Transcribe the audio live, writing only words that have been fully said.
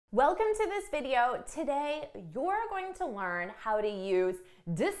Welcome to this video. Today, you're going to learn how to use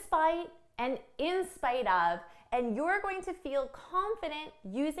despite and in spite of, and you're going to feel confident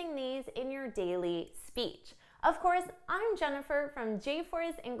using these in your daily speech. Of course, I'm Jennifer from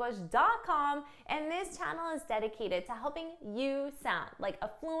JForrestEnglish.com, and this channel is dedicated to helping you sound like a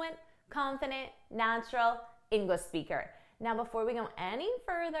fluent, confident, natural English speaker. Now, before we go any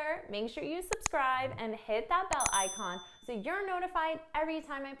further, make sure you subscribe and hit that bell icon so you're notified every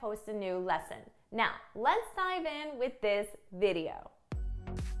time I post a new lesson. Now, let's dive in with this video.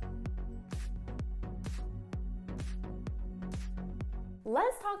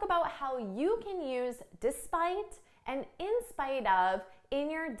 Let's talk about how you can use despite and in spite of in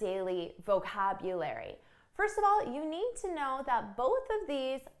your daily vocabulary. First of all, you need to know that both of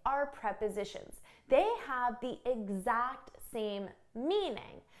these are prepositions. They have the exact same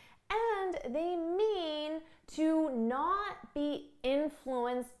meaning, and they mean to not be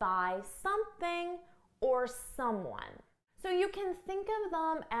influenced by something or someone. So you can think of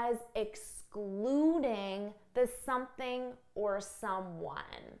them as excluding the something or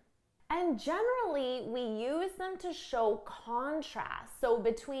someone. And generally, we use them to show contrast. So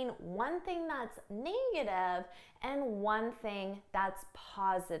between one thing that's negative and one thing that's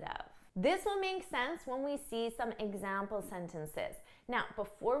positive. This will make sense when we see some example sentences. Now,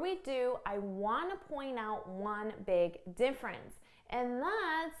 before we do, I want to point out one big difference, and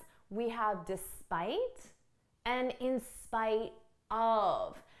that's we have despite and in spite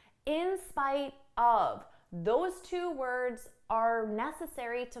of. In spite of. Those two words are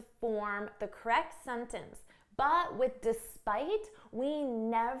necessary to form the correct sentence, but with despite, we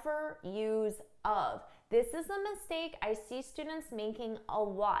never use of. This is a mistake I see students making a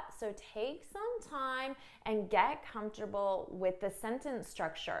lot, so take some time and get comfortable with the sentence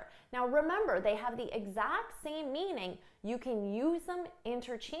structure. Now remember, they have the exact same meaning. You can use them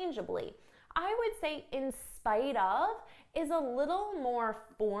interchangeably. I would say in spite of is a little more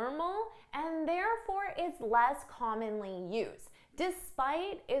formal and therefore is less commonly used.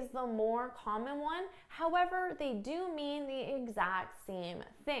 Despite is the more common one, however, they do mean the exact same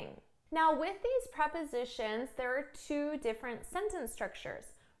thing. Now, with these prepositions, there are two different sentence structures.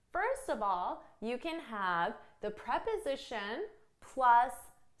 First of all, you can have the preposition plus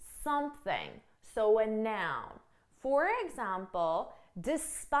something, so a noun. For example,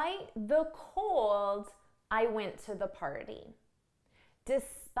 despite the cold, I went to the party.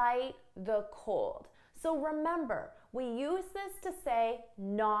 Despite the cold. So remember, we use this to say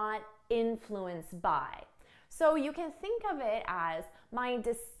not influenced by. So you can think of it as my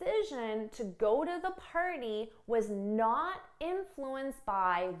decision to go to the party was not influenced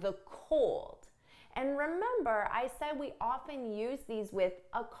by the cold. And remember, I said we often use these with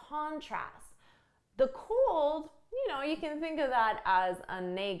a contrast. The cold, you can think of that as a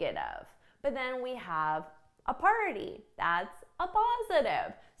negative. But then we have a party. That's a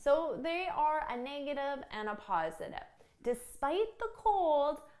positive. So they are a negative and a positive. Despite the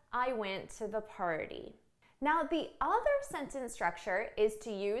cold, I went to the party. Now, the other sentence structure is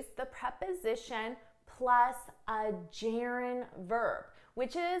to use the preposition plus a gerund verb,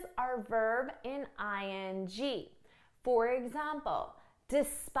 which is our verb in ing. For example,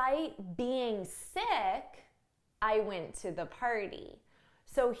 despite being sick, I went to the party.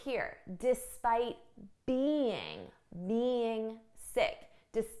 So here, despite being sick.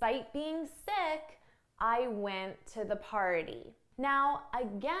 Despite being sick, I went to the party. Now,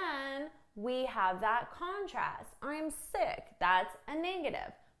 again, we have that contrast. I'm sick, that's a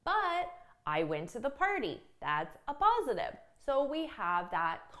negative. But I went to the party, that's a positive. So we have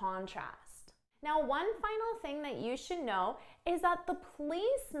that contrast. Now, one final thing that you should know is that the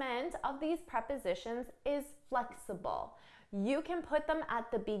placement of these prepositions is flexible. You can put them at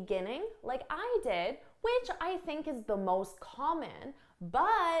the beginning, like I did, which I think is the most common,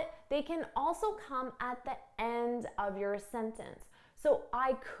 but they can also come at the end of your sentence. So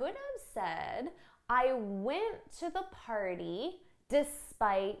I could have said, I went to the party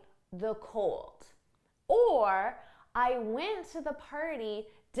despite the cold. Or, I went to the party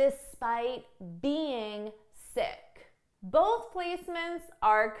despite being sick. Both placements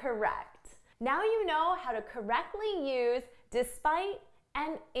are correct. Now you know how to correctly use despite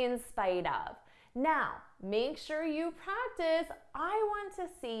and in spite of. Now, make sure you practice. I want to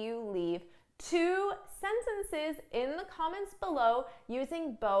see you leave 2 sentences in the comments below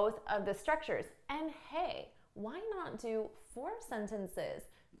using both of the structures. And hey, why not do 4 sentences?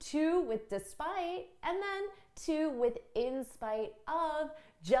 2 with despite and then 2 with in spite of,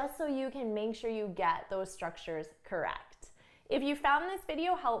 just so you can make sure you get those structures correct. If you found this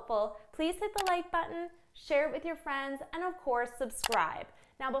video helpful, please hit the like button, share it with your friends, and of course, subscribe.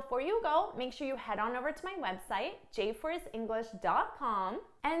 Now, before you go, make sure you head on over to my website, JForrestEnglish.com,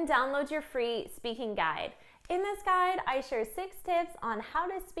 and download your free speaking guide. In this guide, I share 6 tips on how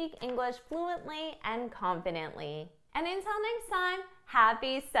to speak English fluently and confidently. And until next time,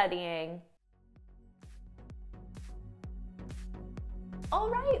 happy studying! All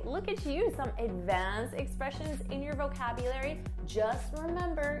right, look at you, some advanced expressions in your vocabulary. Just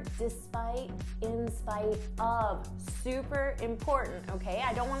remember, despite, in spite of, super important, okay?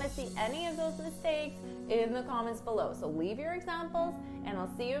 I don't want to see any of those mistakes in the comments below. So leave your examples, and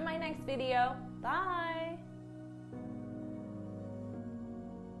I'll see you in my next video. Bye!